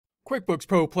QuickBooks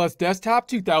Pro Plus Desktop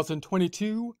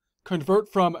 2022. Convert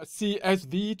from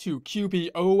CSV to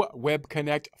QBO Web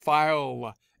Connect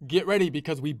file. Get ready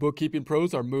because we bookkeeping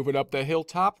pros are moving up the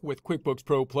hilltop with QuickBooks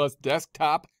Pro Plus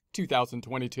Desktop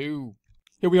 2022.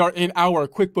 Here we are in our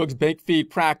QuickBooks Bank Feed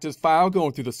practice file,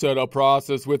 going through the setup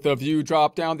process with the view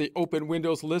drop down, the open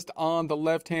windows list on the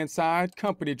left hand side,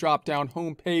 company drop down,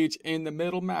 home page in the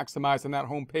middle, maximizing that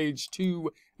home page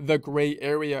to the gray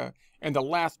area. In the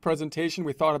last presentation,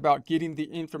 we thought about getting the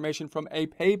information from a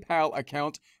PayPal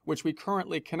account, which we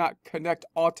currently cannot connect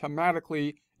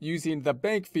automatically using the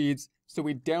bank feeds. So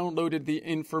we downloaded the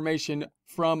information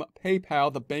from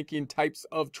PayPal, the banking types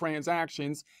of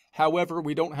transactions. However,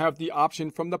 we don't have the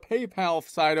option from the PayPal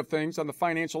side of things on the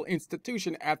financial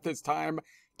institution at this time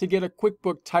to get a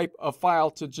QuickBook type of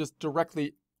file to just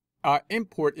directly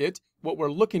import it. What we're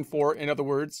looking for, in other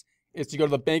words, is to go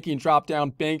to the banking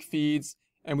drop-down, bank feeds,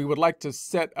 and we would like to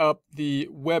set up the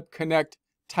Web Connect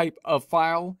type of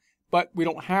file, but we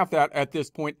don't have that at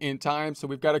this point in time. So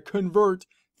we've got to convert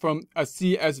from a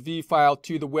CSV file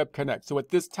to the Web Connect. So at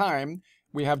this time,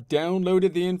 we have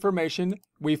downloaded the information.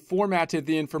 We formatted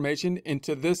the information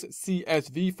into this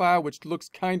CSV file, which looks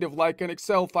kind of like an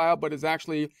Excel file, but is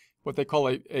actually what they call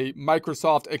a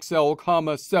Microsoft Excel,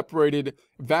 separated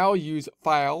values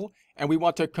file. And we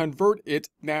want to convert it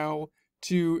now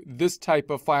to this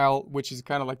type of file, which is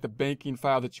kind of like the banking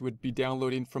file that you would be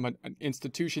downloading from an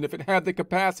institution if it had the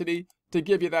capacity to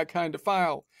give you that kind of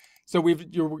file. So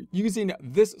you're using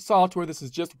this software. This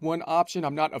is just one option.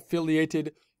 I'm not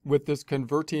affiliated with this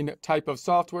converting type of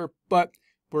software, but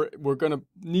we're going to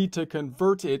need to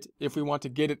convert it if we want to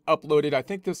get it uploaded. I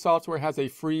think this software has a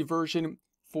free version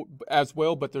as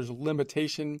well, but there's a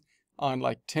limitation on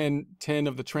like 10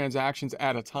 of the transactions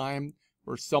at a time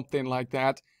or something like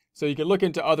that. So you can look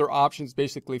into other options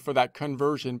basically for that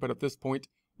conversion, but at this point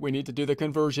we need to do the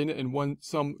conversion in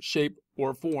some shape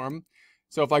or form.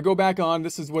 So if I go back on,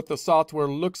 this is what the software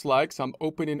looks like. So I'm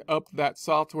opening up that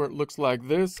software. It looks like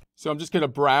this. So I'm just going to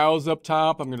browse up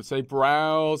top. I'm going to say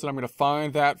browse, and I'm going to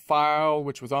find that file,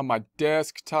 which was on my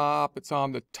desktop. It's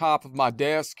on the top of my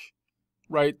desk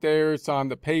right there. It's on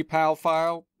the PayPal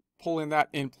file, pulling that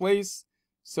in place.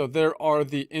 So there are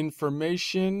the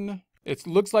information. It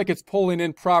looks like it's pulling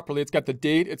in properly. It's got the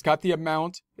date, it's got the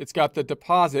amount, it's got the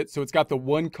deposit. So it's got the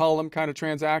one column kind of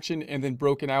transaction and then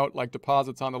broken out like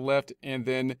deposits on the left and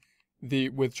then the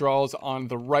withdrawals on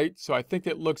the right. So I think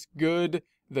it looks good.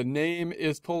 The name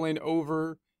is pulling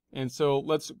over. And so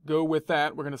let's go with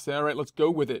that. We're going to say, all right, let's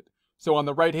go with it. So on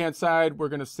the right hand side, we're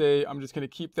going to say, I'm just going to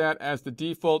keep that as the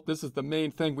default. This is the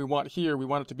main thing we want here. We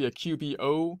want it to be a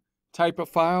QBO type of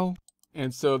file.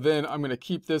 And so then I'm going to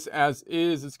keep this as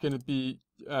is. It's going to be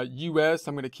US.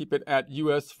 I'm going to keep it at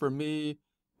US for me.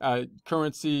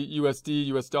 Currency, USD,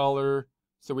 US dollar.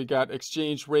 So we got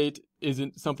exchange rate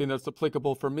isn't something that's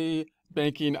applicable for me.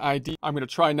 Banking ID. I'm going to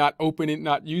try not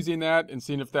using that and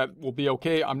seeing if that will be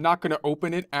okay. I'm not going to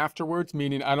open it afterwards,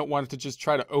 meaning I don't want it to just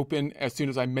try to open as soon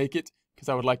as I make it because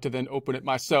I would like to then open it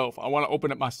myself. I want to open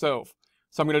it myself.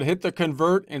 So I'm going to hit the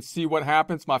convert and see what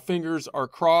happens. My fingers are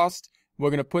crossed. We're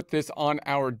going to put this on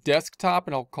our desktop,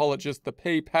 and I'll call it just the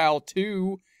PayPal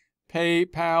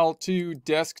 2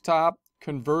 desktop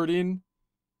converting.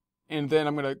 And then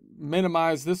I'm going to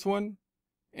minimize this one.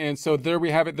 And so there we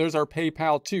have it. There's our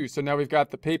PayPal 2. So now we've got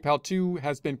the PayPal 2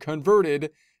 has been converted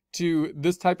to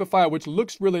this type of file, which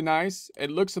looks really nice.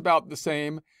 It looks about the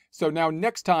same. So now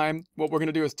next time, what we're going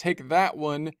to do is take that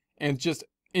one and just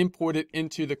import it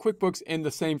into the QuickBooks in the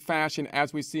same fashion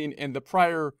as we've seen in the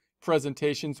prior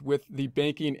presentations with the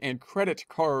banking and credit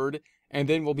card, and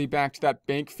then we'll be back to that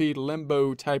bank feed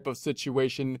limbo type of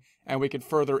situation, and we can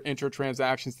further enter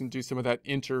transactions and do some of that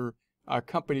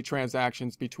company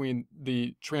transactions between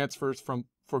the transfers from,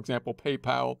 for example,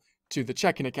 PayPal to the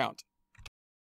checking account.